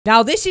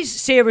Now, this is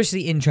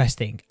seriously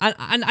interesting,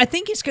 and I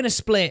think it's going to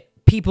split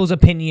people's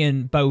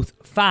opinion, both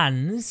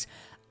fans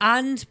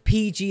and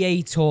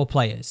PGA Tour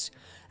players.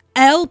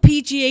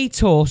 LPGA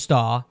Tour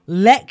star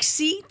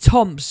Lexi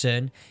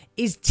Thompson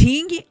is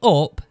teeing it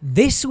up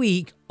this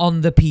week on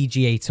the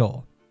PGA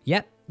Tour.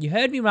 Yep, you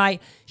heard me right.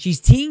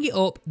 She's teeing it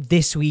up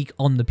this week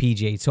on the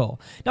PGA Tour.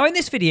 Now, in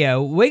this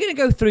video, we're going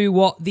to go through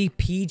what the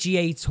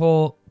PGA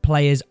Tour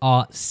players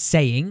are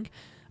saying,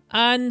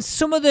 and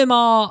some of them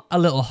are a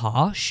little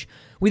harsh.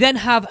 We then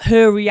have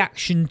her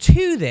reaction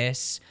to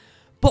this,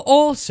 but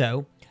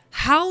also,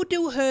 how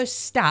do her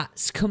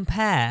stats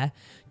compare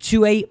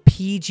to a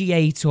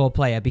PGA Tour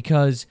player?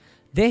 Because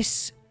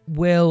this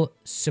will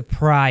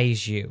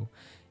surprise you.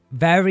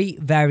 Very,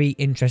 very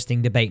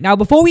interesting debate. Now,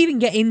 before we even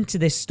get into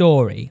this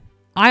story,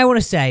 I want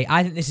to say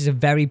I think this is a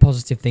very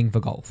positive thing for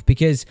golf,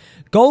 because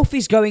golf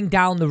is going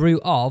down the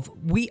route of,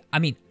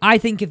 I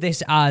think of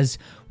this as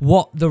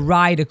what the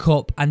Ryder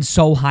Cup and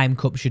Solheim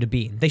Cup should have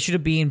been. They should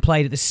have been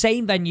played at the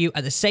same venue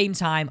at the same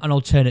time on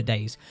alternate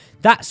days.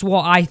 That's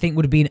what I think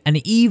would have been an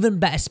even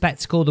better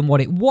spectacle than what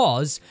it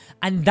was,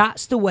 and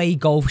that's the way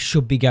golf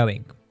should be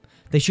going.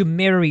 They should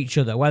mirror each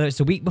other, whether it's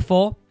the week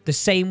before, the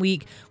same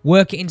week,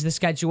 work it into the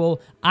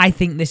schedule. I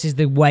think this is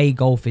the way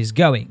golf is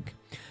going.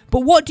 But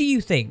what do you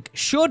think?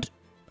 Should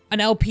an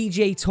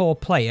LPGA Tour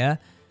player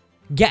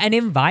get an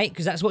invite,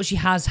 because that's what she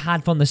has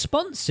had from the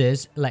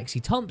sponsors,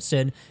 Lexi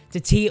Thompson, to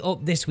tee it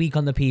up this week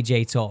on the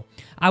PGA Tour?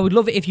 I would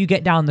love it if you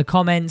get down in the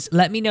comments.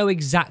 Let me know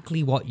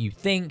exactly what you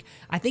think.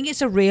 I think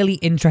it's a really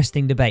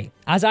interesting debate.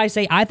 As I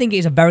say, I think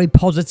it's a very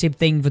positive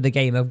thing for the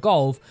game of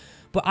golf,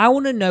 but I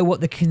want to know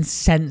what the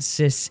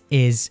consensus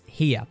is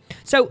here.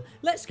 So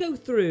let's go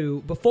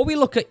through, before we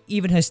look at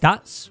even her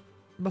stats,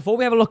 before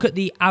we have a look at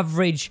the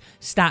average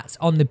stats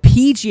on the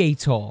PGA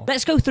Tour,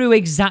 let's go through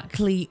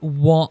exactly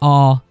what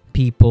are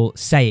people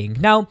saying.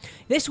 Now,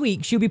 this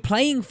week, she'll be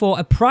playing for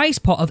a prize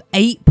pot of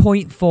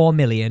 $8.4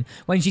 million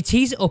when she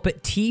tees it up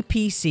at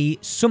TPC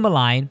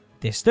Summerline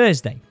this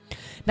Thursday.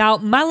 Now,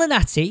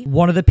 Malnati,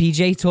 one of the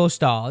PGA Tour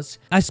stars,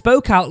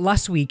 spoke out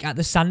last week at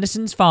the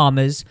Sanderson's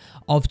Farmers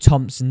of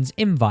Thompson's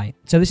invite.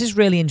 So this is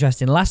really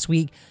interesting. Last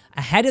week,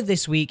 ahead of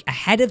this week,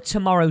 ahead of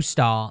tomorrow's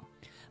start,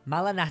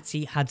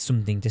 Malnati had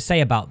something to say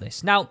about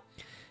this. Now,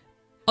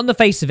 on the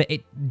face of it,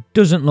 it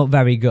doesn't look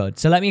very good.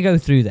 So let me go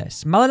through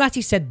this.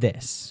 Malnati said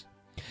this: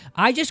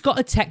 "I just got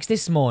a text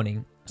this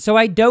morning, so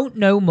I don't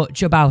know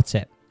much about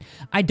it.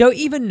 I don't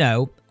even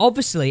know.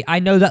 Obviously, I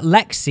know that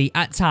Lexi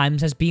at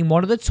times has been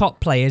one of the top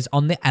players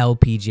on the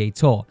LPGA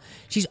Tour.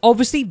 She's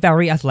obviously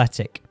very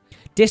athletic.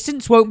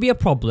 Distance won't be a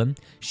problem.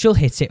 She'll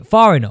hit it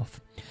far enough.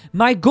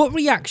 My gut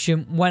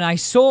reaction when I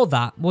saw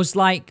that was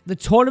like the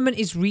tournament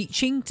is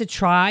reaching to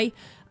trying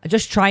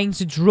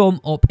to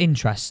drum up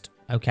interest,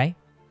 okay?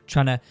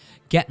 Trying to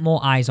get more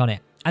eyes on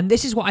it. And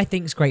this is what I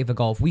think is great for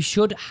golf. We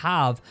should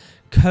have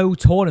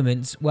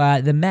co-tournaments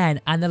where the men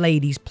and the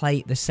ladies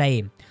play the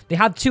same. They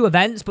have two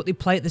events, but they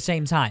play at the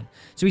same time.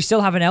 So we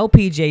still have an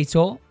LPGA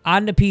Tour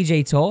and a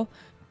PGA Tour.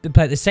 They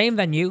play at the same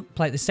venue,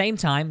 play at the same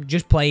time,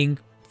 just playing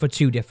for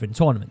two different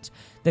tournaments.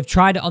 They've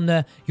tried it on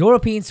the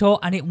European Tour,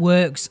 and it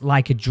works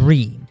like a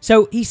dream."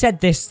 So he said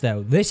this,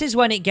 though. This is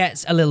when it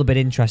gets a little bit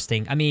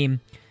interesting. I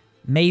mean,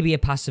 maybe a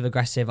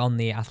passive-aggressive on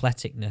the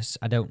athleticness.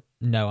 I don't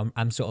know.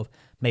 I'm sort of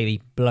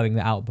maybe blowing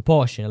that out of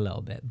proportion a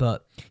little bit.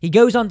 But he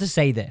goes on to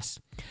say this: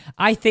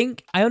 "I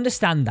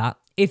understand that.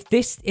 If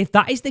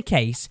that is the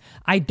case,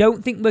 I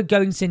don't think we're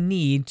going to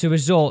need to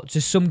resort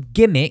to some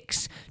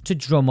gimmicks to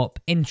drum up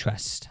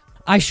interest.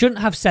 I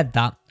shouldn't have said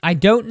that. I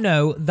don't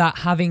know that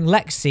having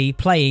Lexi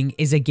playing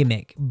is a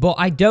gimmick, but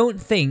I don't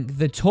think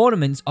the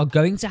tournaments are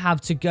going to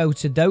have to go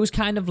to those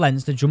kind of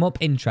lengths to drum up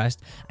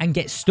interest and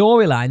get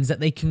storylines that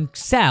they can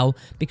sell,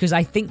 because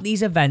I think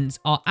these events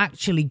are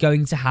actually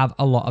going to have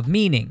a lot of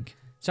meaning."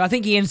 So I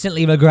think he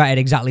instantly regretted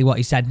exactly what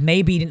he said.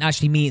 Maybe he didn't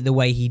actually mean it the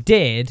way he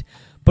did,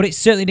 but it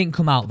certainly didn't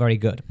come out very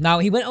good. Now,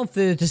 he went on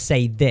further to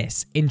say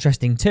this,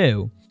 interesting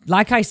too.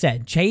 "Like I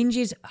said, change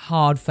is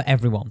hard for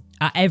everyone,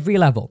 at every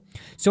level.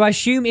 So I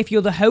assume if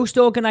you're the host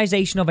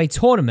organisation of a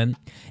tournament,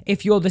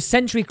 if you're the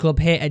Century Club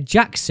here at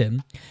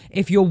Jackson,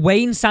 if you're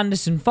Wayne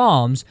Sanderson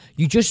Farms,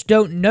 you just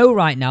don't know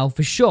right now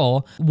for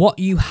sure what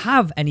you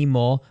have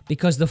anymore,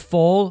 because the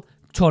fall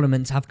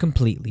tournaments have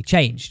completely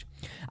changed.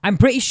 I'm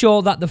pretty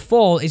sure that the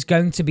fall is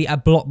going to be a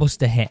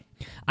blockbuster hit.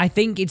 I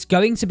think it's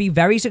going to be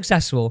very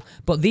successful,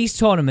 but these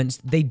tournaments,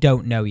 they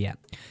don't know yet."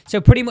 So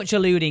pretty much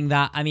alluding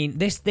that, I mean,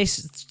 this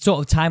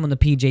sort of time on the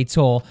PGA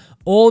Tour,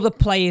 all the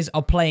players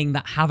are playing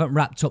that haven't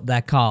wrapped up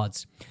their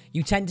cards.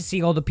 You tend to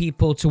see all the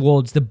people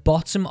towards the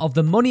bottom of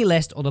the money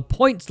list or the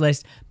points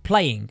list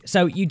playing.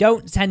 So you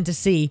don't tend to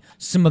see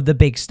some of the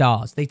big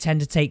stars. They tend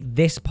to take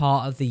this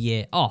part of the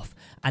year off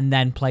and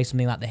then play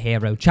something like the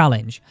Hero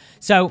Challenge.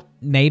 So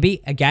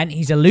maybe, again,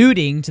 he's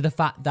alluding to the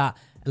fact that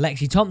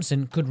Lexi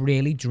Thompson could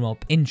really drum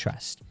up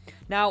interest.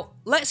 Now,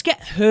 let's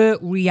get her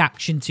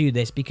reaction to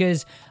this,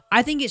 because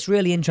I think it's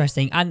really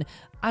interesting. And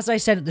as I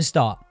said at the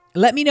start,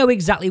 Let me know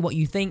exactly what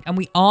you think, and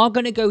we are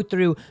going to go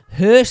through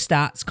her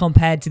stats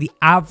compared to the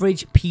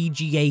average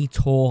PGA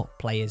Tour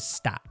player's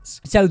stats.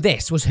 So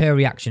this was her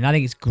reaction. I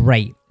think it's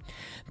great.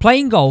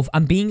 Playing golf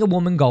and being a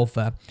woman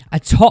golfer, a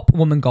top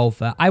woman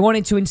golfer, I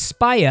wanted to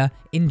inspire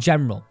in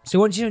general. So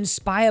I wanted to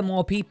inspire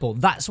more people.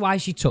 That's why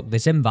she took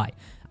this invite.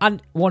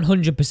 And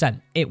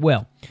 100%, it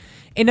will.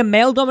 In a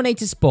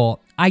male-dominated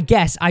sport, I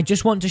guess I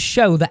just want to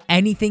show that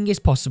anything is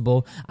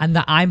possible and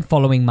that I'm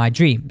following my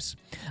dreams.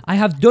 I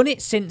have done it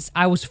since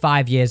I was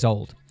 5 years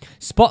old.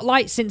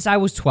 Spotlight since I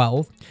was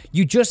 12.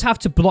 You just have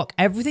to block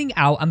everything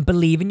out and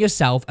believe in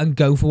yourself and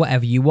go for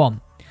whatever you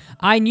want.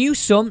 I knew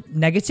some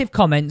negative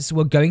comments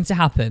were going to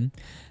happen,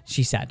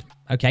 she said.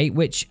 Okay,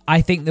 which I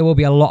think there will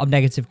be a lot of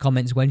negative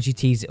comments when she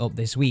tees it up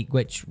this week,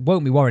 which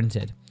won't be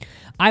warranted.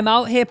 I'm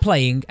out here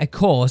playing a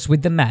course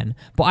with the men,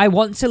 but I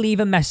want to leave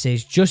a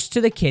message just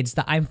to the kids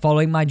that I'm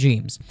following my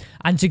dreams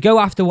and to go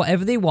after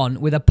whatever they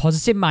want with a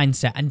positive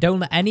mindset and don't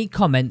let any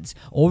comment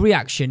or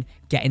reaction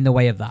get in the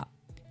way of that.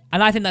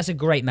 And I think that's a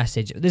great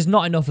message. There's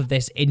not enough of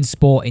this in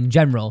sport in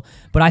general,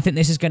 but I think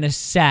this is going to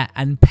set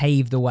and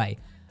pave the way.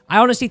 I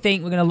honestly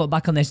think we're going to look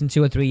back on this in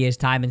 2 or 3 years'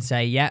 time and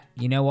say, yeah,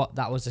 you know what?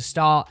 That was the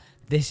start.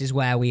 This is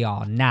where we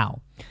are now.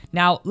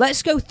 Now,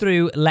 let's go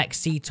through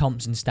Lexi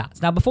Thompson's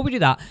stats. Now, before we do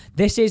that,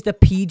 this is the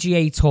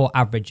PGA Tour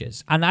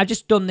averages. And I've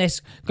just done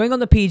this going on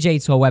the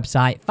PGA Tour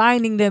website,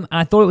 finding them, and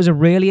I thought it was a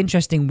really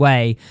interesting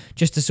way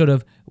just to sort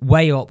of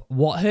weigh up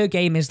what her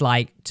game is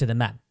like to the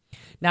men.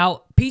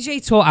 Now,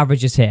 PGA Tour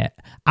averages here.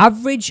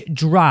 Average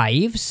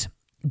drives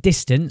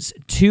distance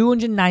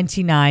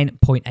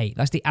 299.8.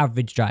 That's the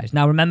average drives.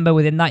 Now remember,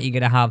 within that you're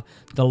going to have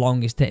the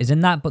longest hitters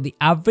in that, but the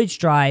average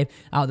drive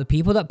out of the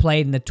people that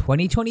played in the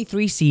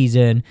 2023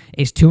 season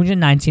is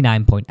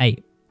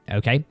 299.8.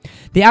 Okay,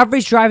 the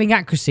average driving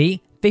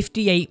accuracy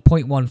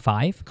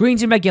 58.15.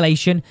 Greens in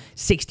regulation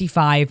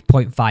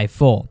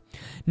 65.54.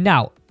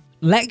 Now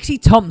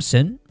Lexi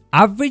Thompson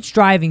average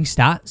driving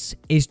stats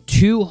is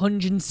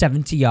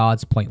 270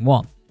 yards,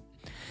 0.1.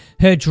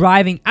 Her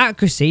driving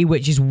accuracy,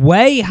 which is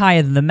way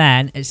higher than the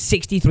men, at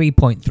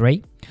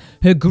 63.3.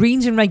 Her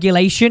greens in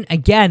regulation,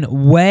 again,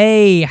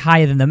 way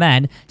higher than the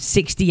men,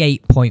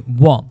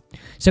 68.1.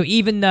 So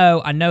even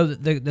though I know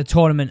that the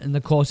tournament and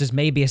the courses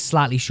may be a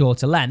slightly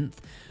shorter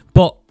length,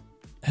 but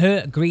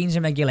her greens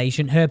in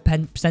regulation, her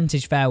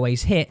percentage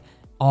fairways hit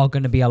are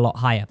going to be a lot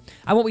higher.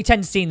 And what we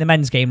tend to see in the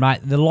men's game,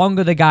 right, the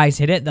longer the guys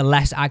hit it, the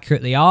less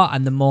accurate they are,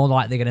 and the more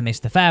likely they're going to miss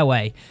the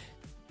fairway.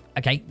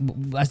 Okay,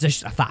 that's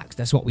just a fact.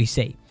 That's what we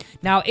see.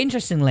 Now,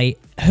 interestingly,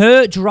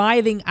 her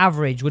driving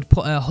average would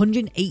put her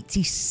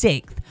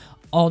 186th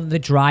on the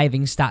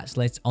driving stats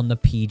list on the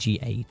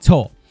PGA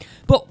Tour.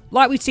 But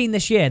like we've seen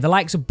this year, the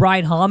likes of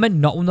Brian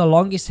Harman, not one of the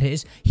longest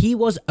hitters, he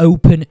was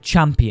Open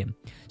champion.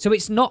 So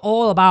it's not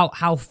all about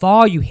how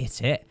far you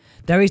hit it.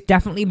 There is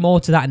definitely more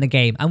to that in the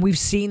game, and we've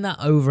seen that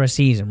over a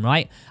season,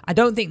 right? I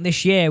don't think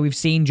this year we've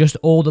seen just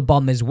all the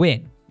bombers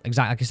win.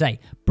 Exactly like I say,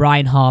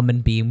 Brian Harman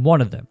being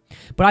one of them.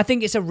 But I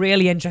think it's a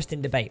really interesting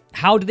debate.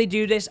 How do they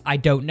do this? I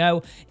don't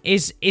know.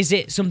 Is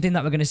it something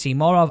that we're going to see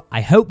more of?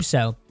 I hope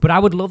so. But I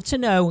would love to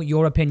know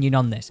your opinion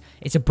on this.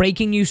 It's a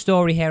breaking news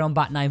story here on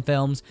Bat9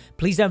 Films.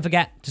 Please don't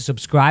forget to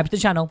subscribe to the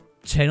channel,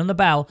 turn on the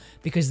bell,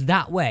 because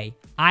that way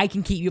I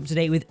can keep you up to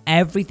date with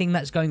everything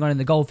that's going on in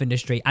the golf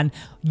industry. And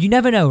you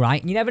never know,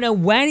 right? You never know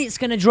when it's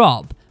going to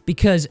drop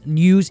because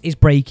news is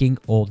breaking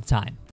all the time.